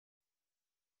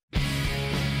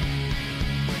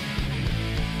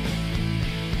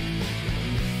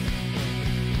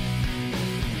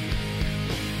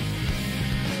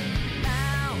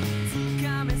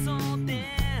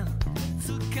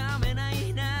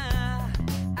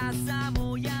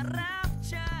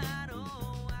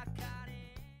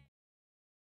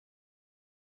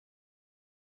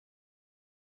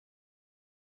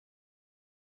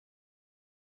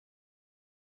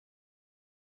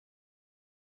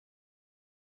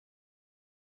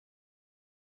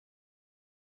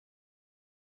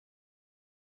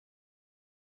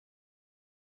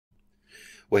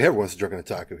Well, hey everyone, it's Drunken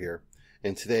Otaku here,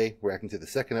 and today we're acting to the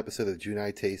second episode of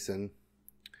Juuni Taisen.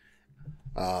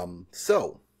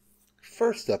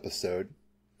 First episode,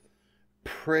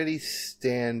 pretty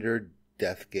standard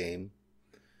death game.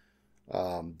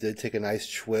 Did take a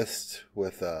nice twist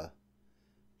with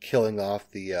killing off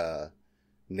the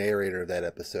narrator of that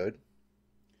episode.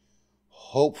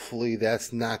 Hopefully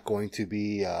that's not going to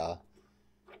be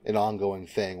an ongoing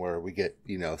thing where we get,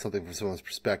 something from someone's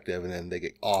perspective and then they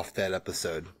get off that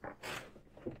episode.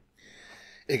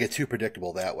 It gets too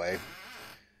predictable that way.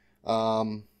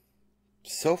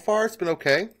 So far it's been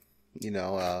okay.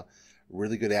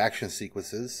 Really good action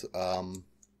sequences.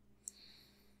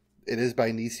 It is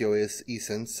by Nisio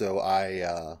Isen, so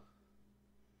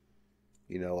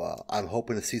I'm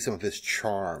hoping to see some of his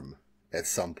charm at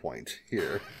some point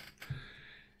here.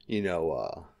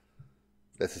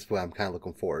 That's just what I'm kind of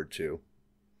looking forward to.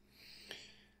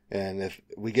 And if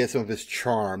we get some of his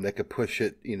charm, that could push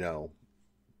it,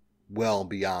 well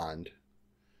beyond.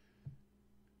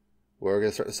 We're going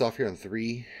to start this off here in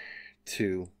 3,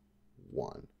 2,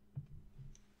 1.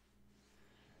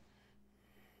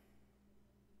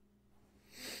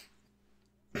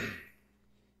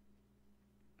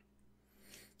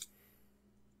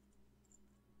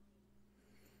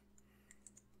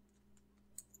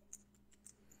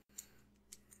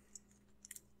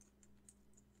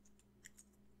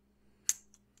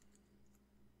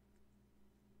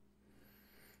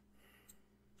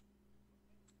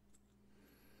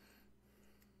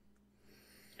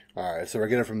 Alright, so we're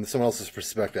getting it from someone else's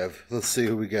perspective. Let's see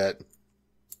who we get.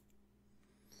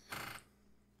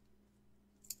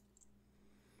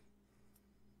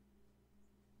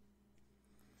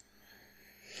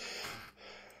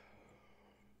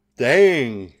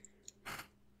 Dang!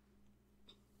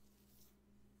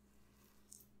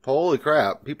 Holy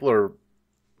crap, people are...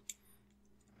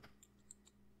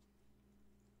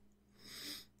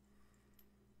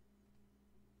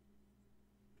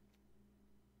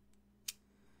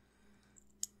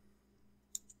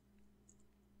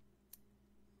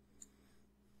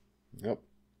 Yep.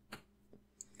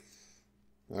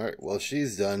 Alright, well,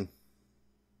 she's done.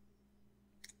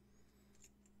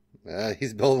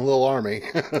 He's building a little army.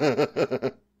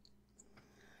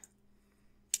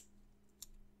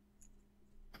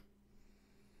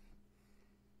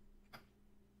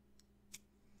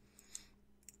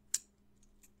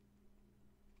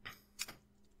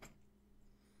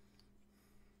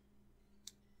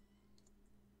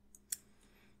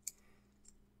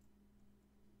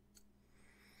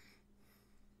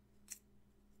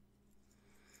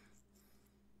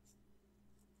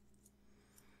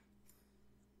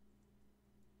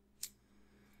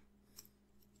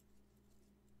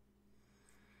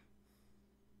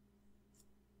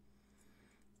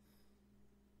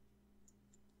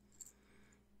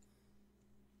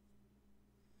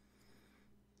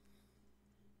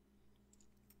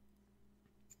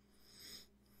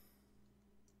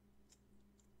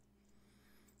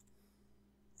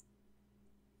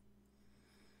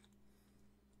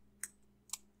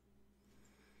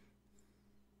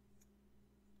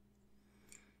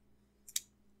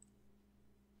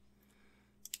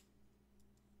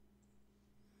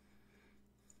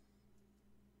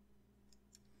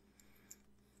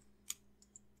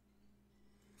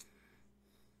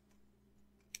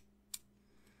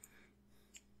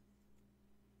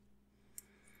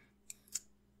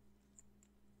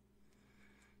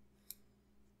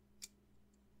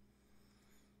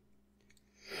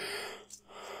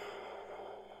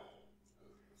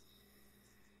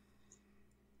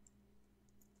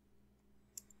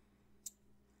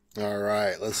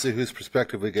 Alright, let's see whose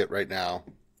perspective we get right now.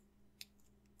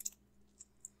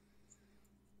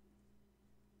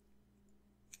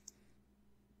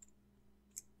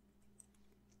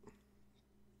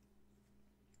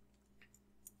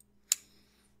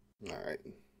 Alright.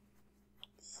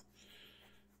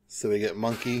 So we get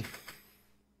Monkey.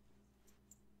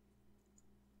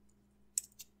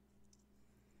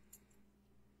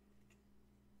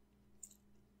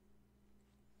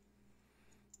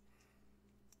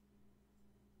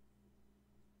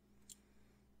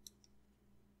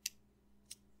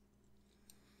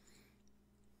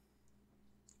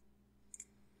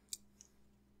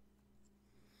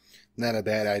 Not a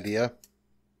bad idea.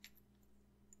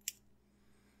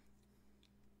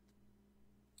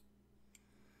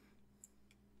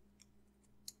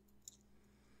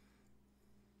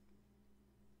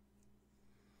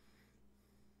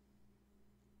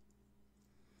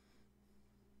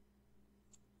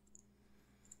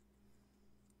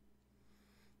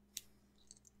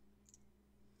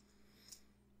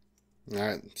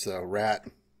 Alright, so rat.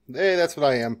 Hey, that's what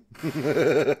I am.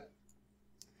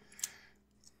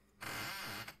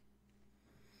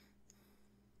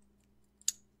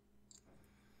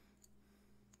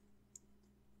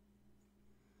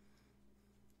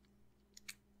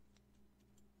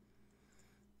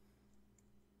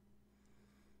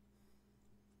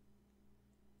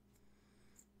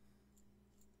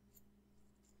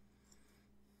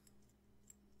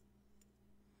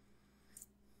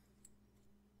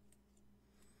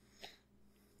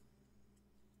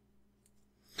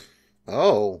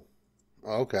 Oh,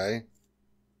 okay.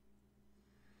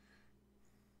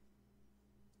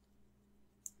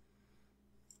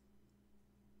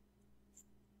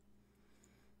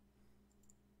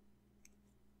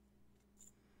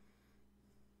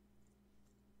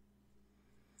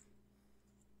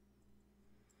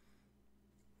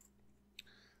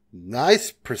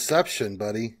 Nice perception,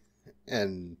 buddy.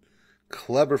 And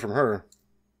clever from her.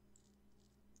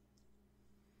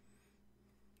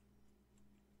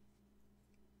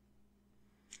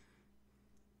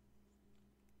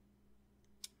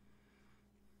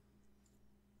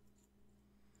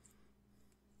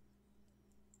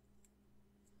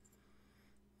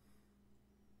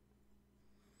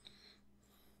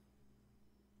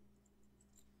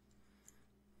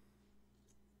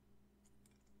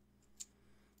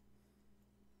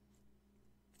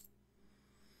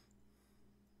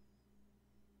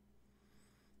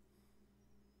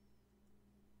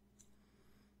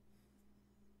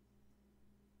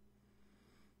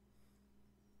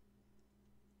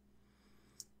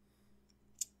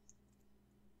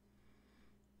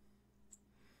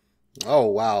 Oh,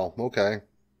 wow. Okay.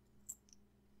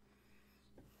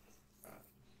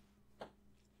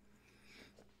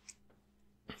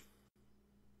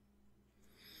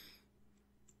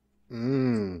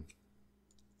 Mmm.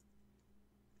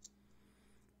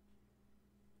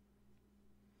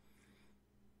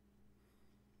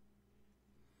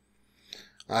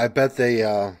 I bet they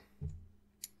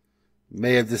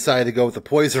may have decided to go with the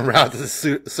poison route to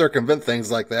circumvent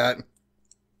things like that.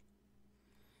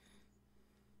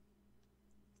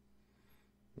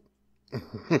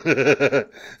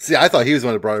 See, I thought he was the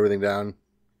one that brought everything down.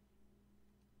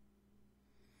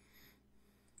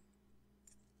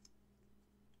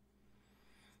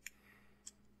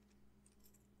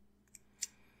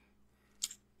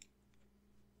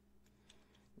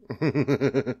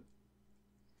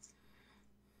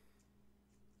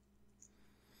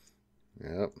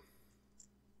 Yep.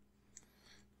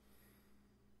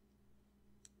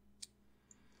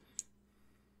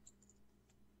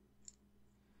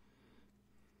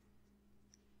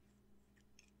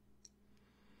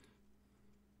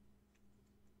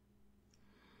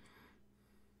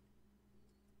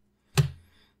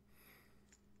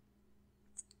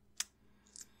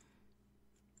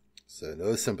 So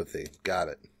no sympathy. Got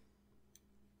it.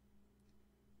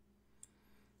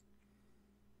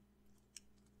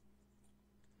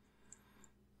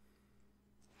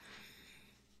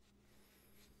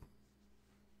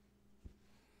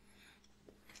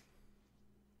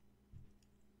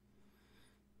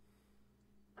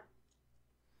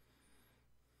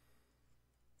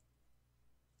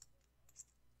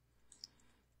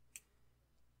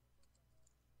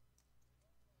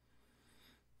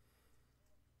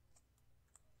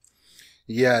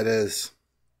 Yeah, it is.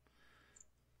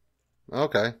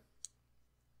 Okay.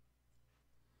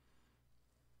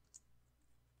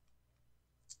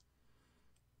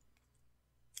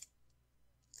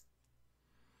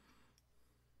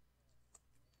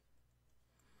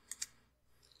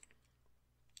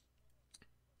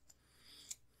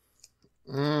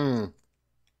 Mm.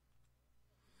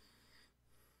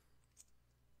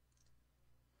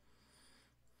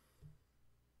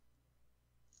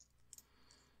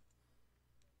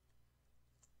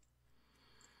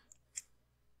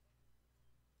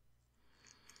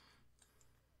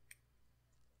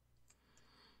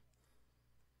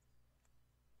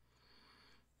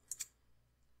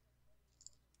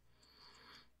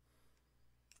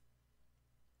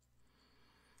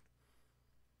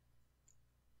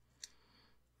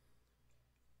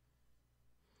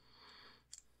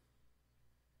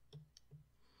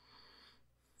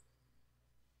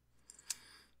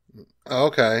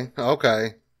 Okay.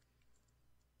 Okay.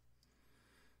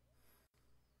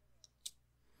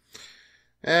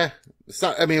 Eh. It's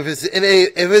not. I mean, if it's an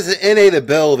innate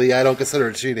ability, I don't consider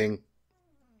it cheating.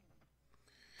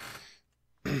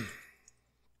 I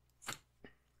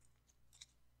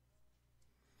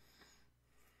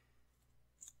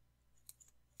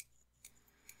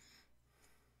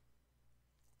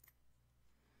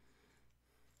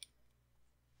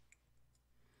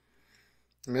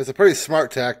mean, it's a pretty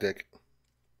smart tactic,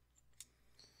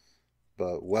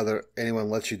 but whether anyone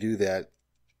lets you do that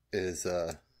is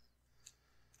a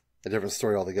different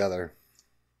story altogether.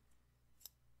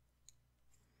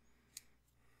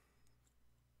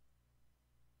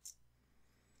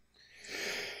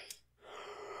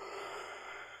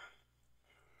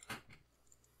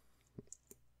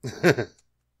 All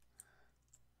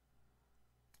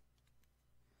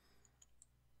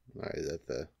right, that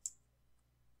the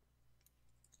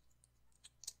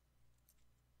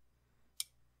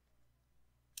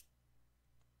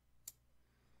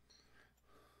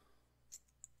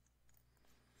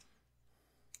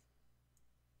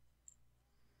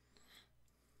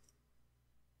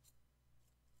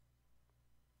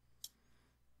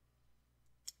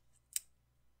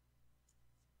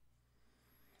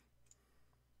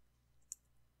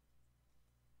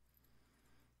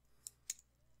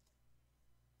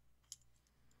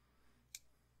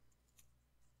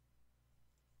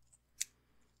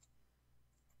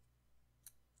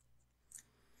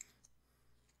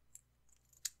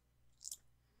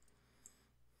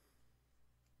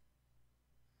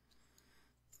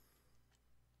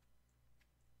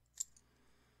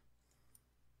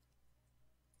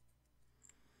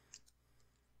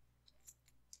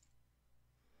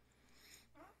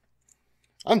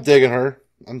I'm digging her.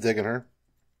 I'm digging her.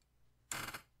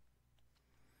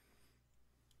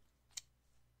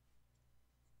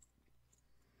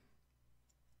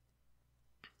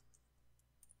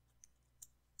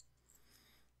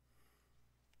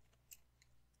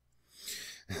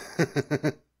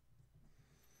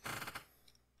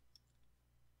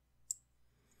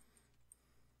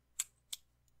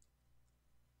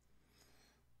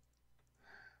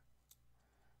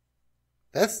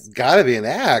 That's gotta be an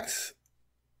act.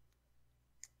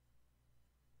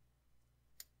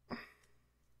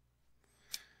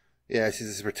 Yeah, she's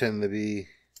just pretending to be,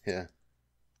 yeah.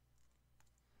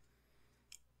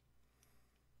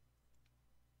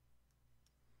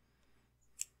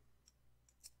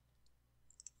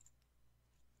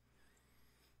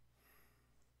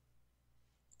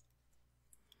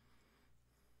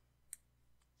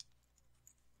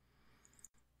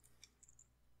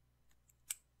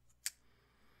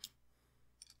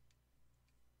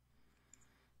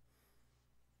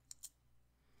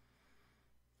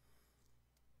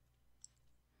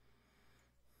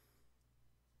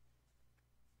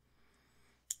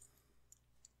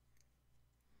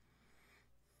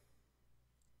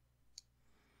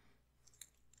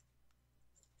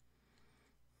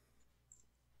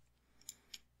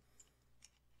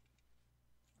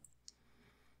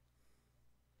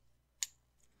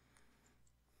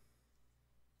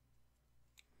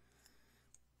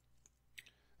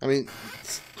 I mean,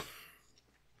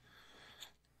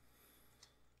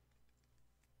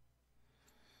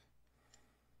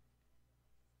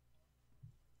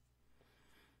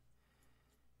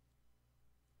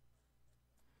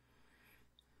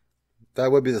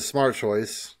 that would be the smart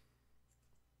choice.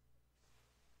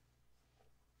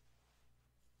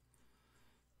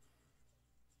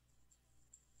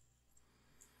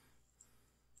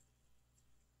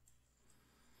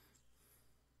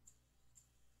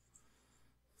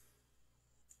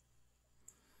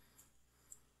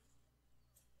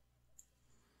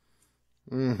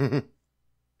 Mm-hmm.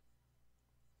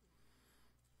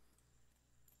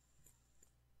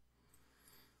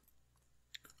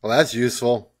 Well, that's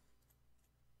useful.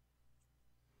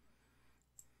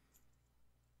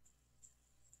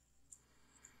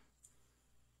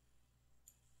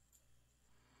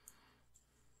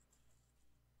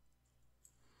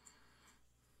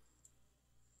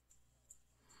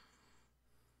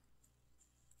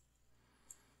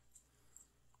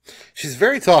 She's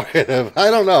very talkative. I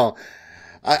don't know.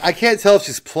 I can't tell if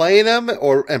she's playing him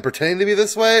and pretending to be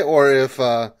this way, or if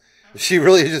she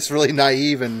really is just really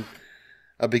naive and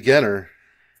a beginner.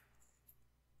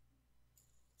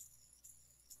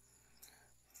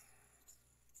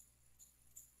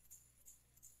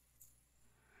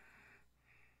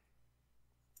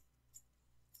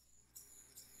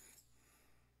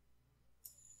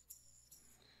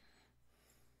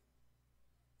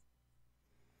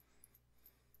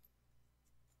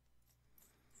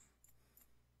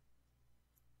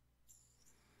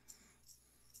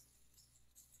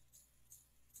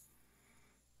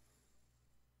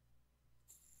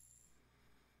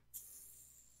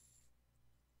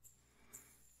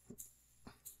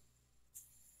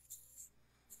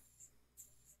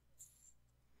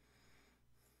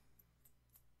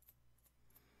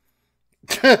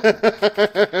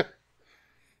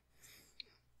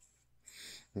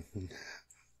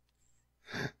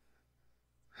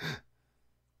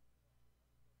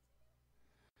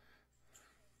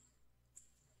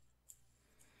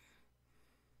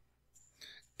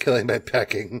 Killing by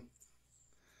pecking.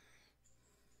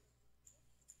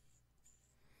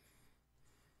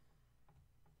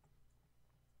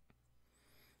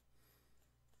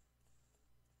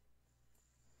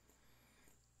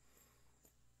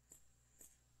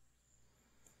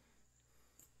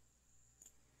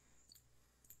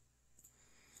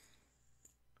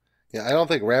 Yeah, I don't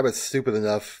think Rabbit's stupid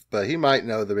enough, but he might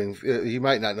know they're being. He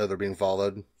might not know they're being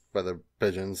followed by the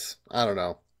pigeons. I don't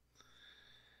know.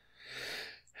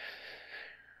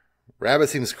 Rabbit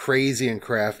seems crazy and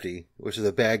crafty, which is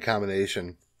a bad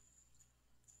combination.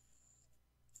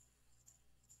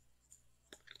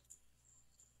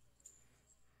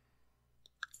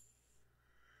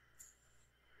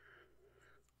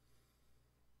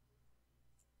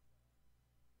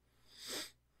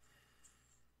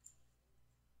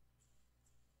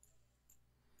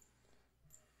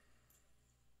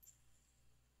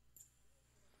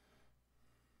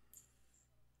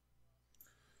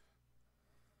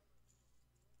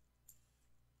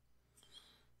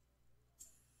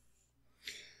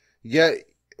 Yet,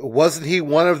 wasn't he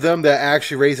one of them that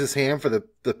actually raised his hand for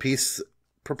the peace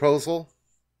proposal?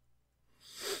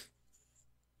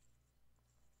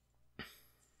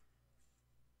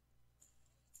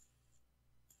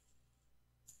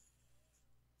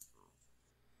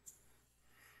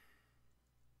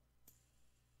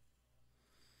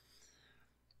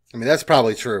 I mean, that's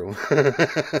probably true.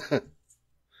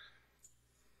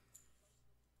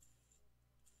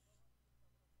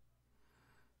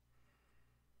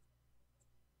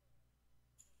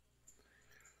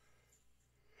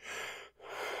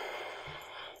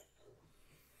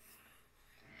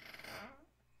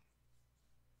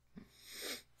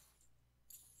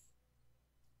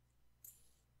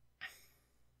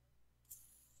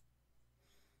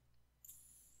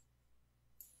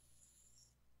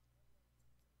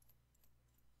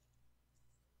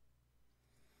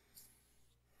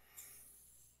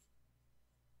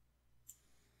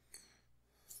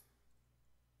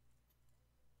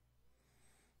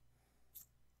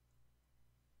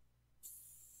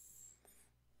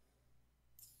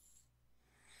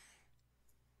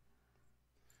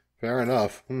 Fair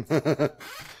enough.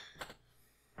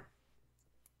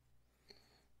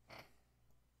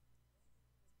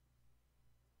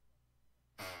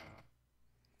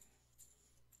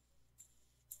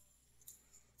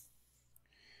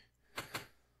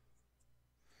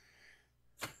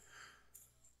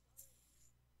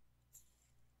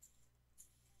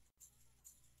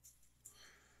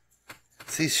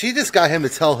 See, she just got him to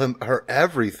tell her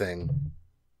everything.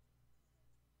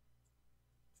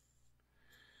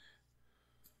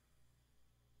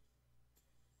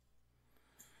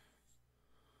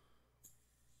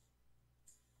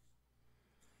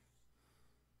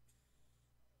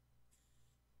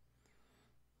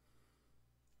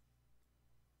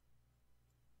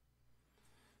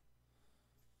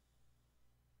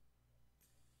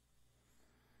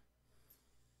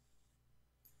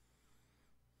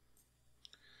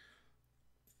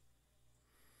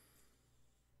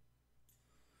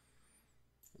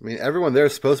 I mean, everyone there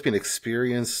is supposed to be an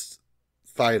experienced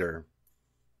fighter.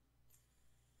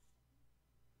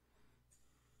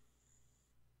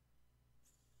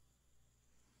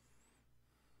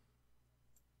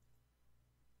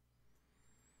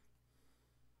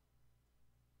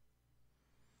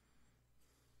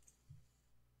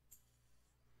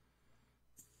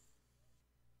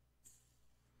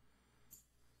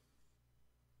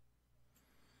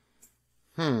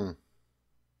 Hmm.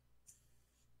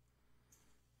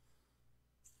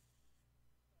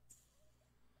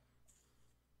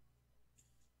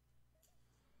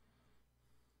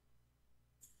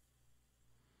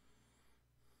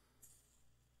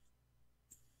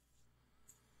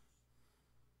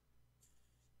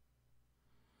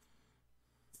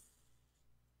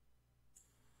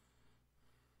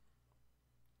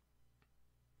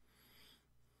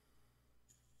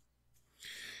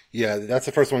 Yeah, that's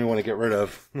the first one we want to get rid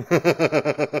of.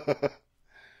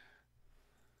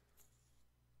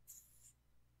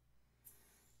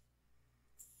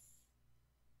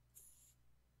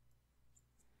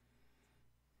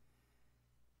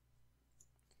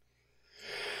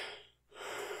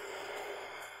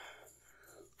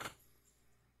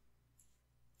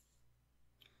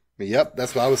 Yep,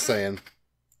 that's what I was saying.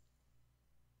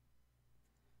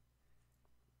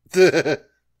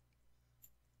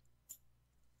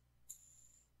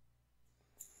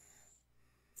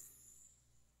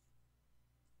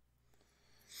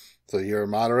 So you're a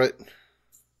moderate?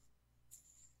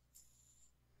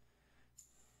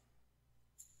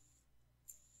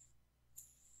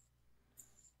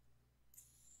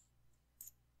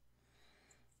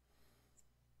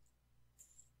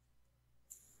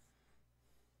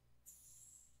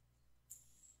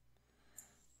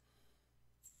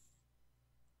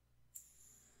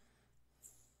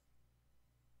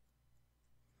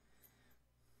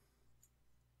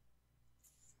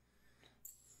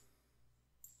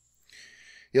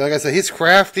 Yeah, like I said, he's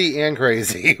crafty and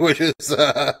crazy, which is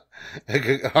a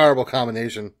horrible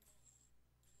combination.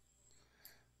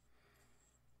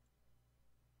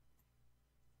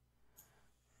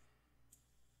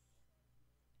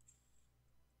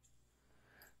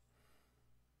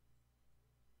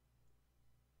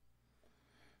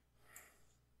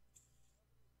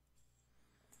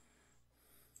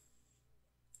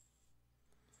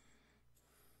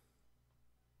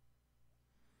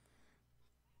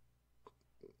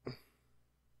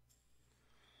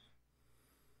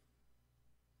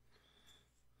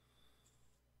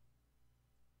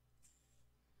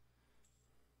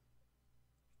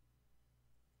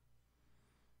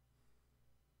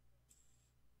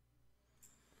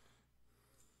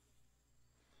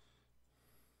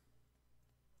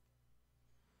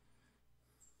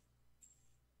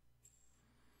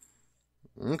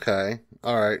 Okay,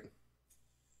 all right.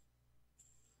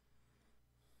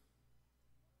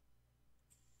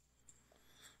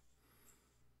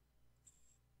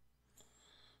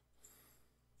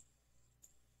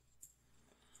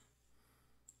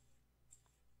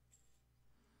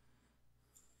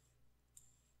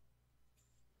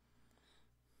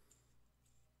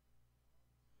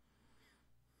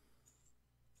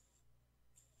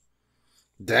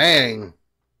 Dang.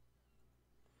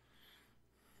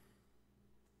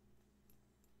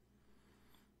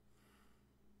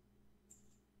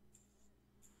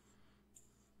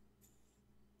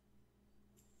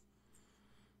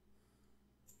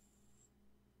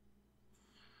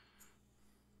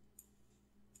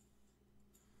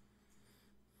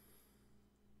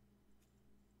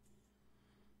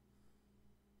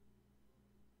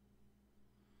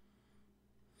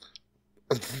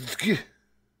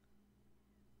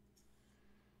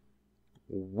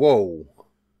 Whoa.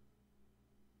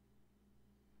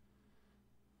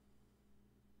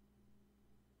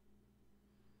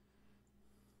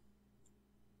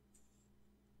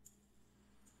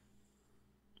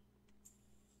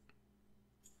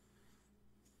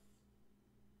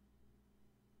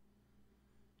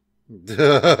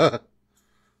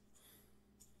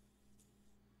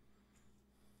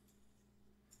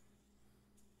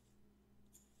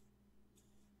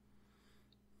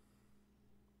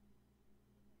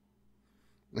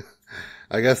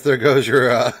 I guess there goes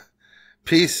your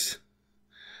piece,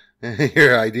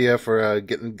 your idea for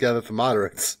getting together the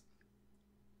moderates.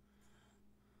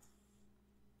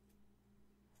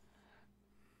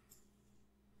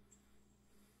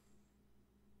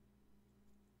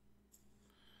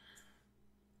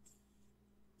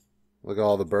 Look at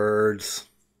all the birds.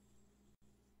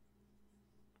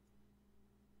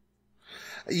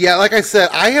 Yeah, like I said,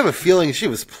 I have a feeling she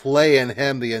was playing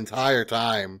him the entire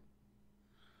time.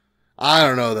 I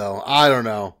don't know, though. I don't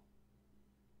know.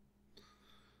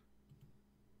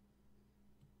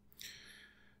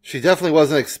 She definitely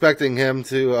wasn't expecting him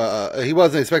to, he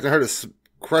wasn't expecting her to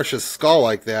crush his skull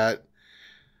like that.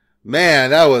 Man,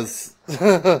 that was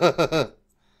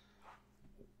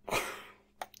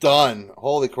done.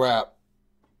 Holy crap.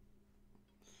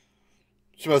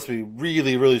 She must be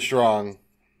really, really strong.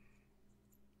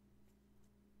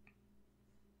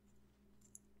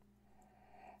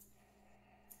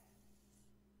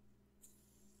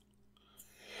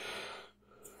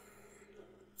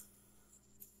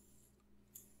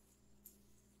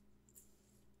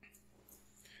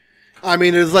 I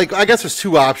mean, there's like, I guess there's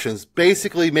two options.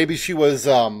 Basically, maybe she was,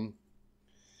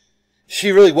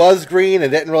 she really was green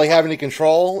and didn't really have any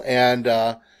control. And,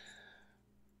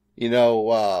 you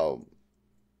know,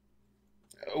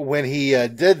 when he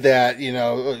did that, you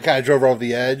know, kind of drove her over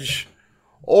the edge.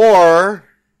 Or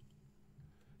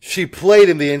she played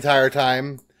him the entire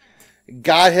time,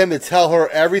 got him to tell her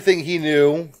everything he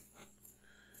knew.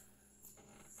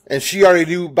 And she already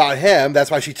knew about him. That's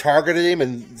why she targeted him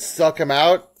and sucked him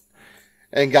out.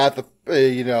 And got the,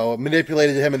 you know,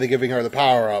 manipulated him into giving her the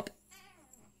power up.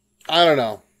 I don't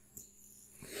know.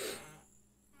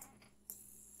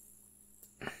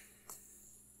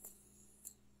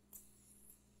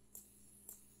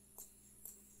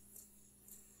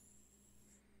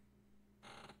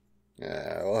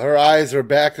 Yeah, well, her eyes are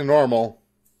back to normal.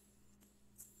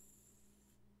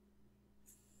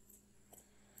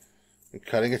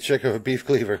 Cutting a chick with a beef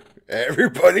cleaver.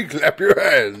 Everybody clap your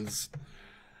hands.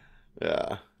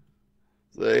 Yeah.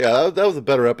 So, yeah, that was a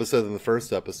better episode than the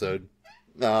first episode.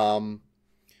 I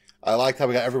liked how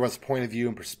we got everyone's point of view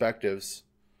and perspectives.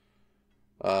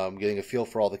 Getting a feel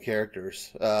for all the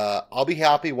characters. I'll be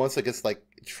happy once it gets, like,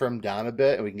 trimmed down a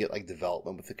bit and we can get, like,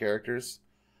 development with the characters.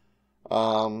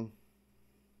 Yeah,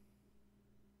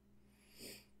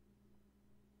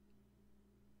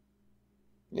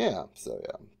 so,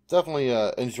 yeah. Definitely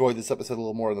enjoyed this episode a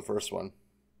little more than the first one.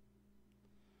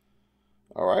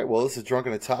 Alright, well, this is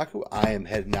Drunken Otaku. I am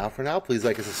heading out for now. Please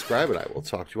like and subscribe, and I will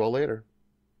talk to you all later.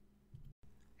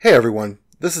 Hey everyone,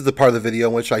 this is the part of the video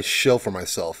in which I shill for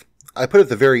myself. I put it at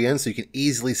the very end so you can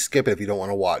easily skip it if you don't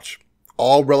want to watch.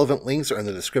 All relevant links are in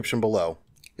the description below.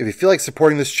 If you feel like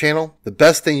supporting this channel, the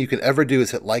best thing you can ever do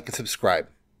is hit like and subscribe.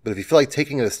 But if you feel like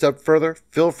taking it a step further,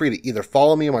 feel free to either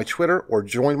follow me on my Twitter or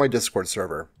join my Discord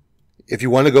server. If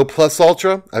you want to go plus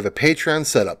ultra, I have a Patreon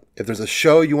set up. If there's a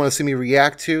show you want to see me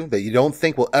react to that you don't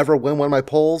think will ever win one of my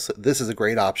polls, this is a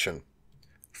great option.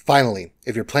 Finally,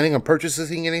 if you're planning on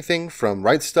purchasing anything from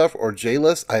RightStuf or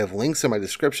J-List, I have links in my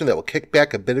description that will kick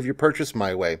back a bit of your purchase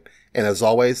my way. And as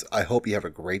always, I hope you have a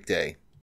great day.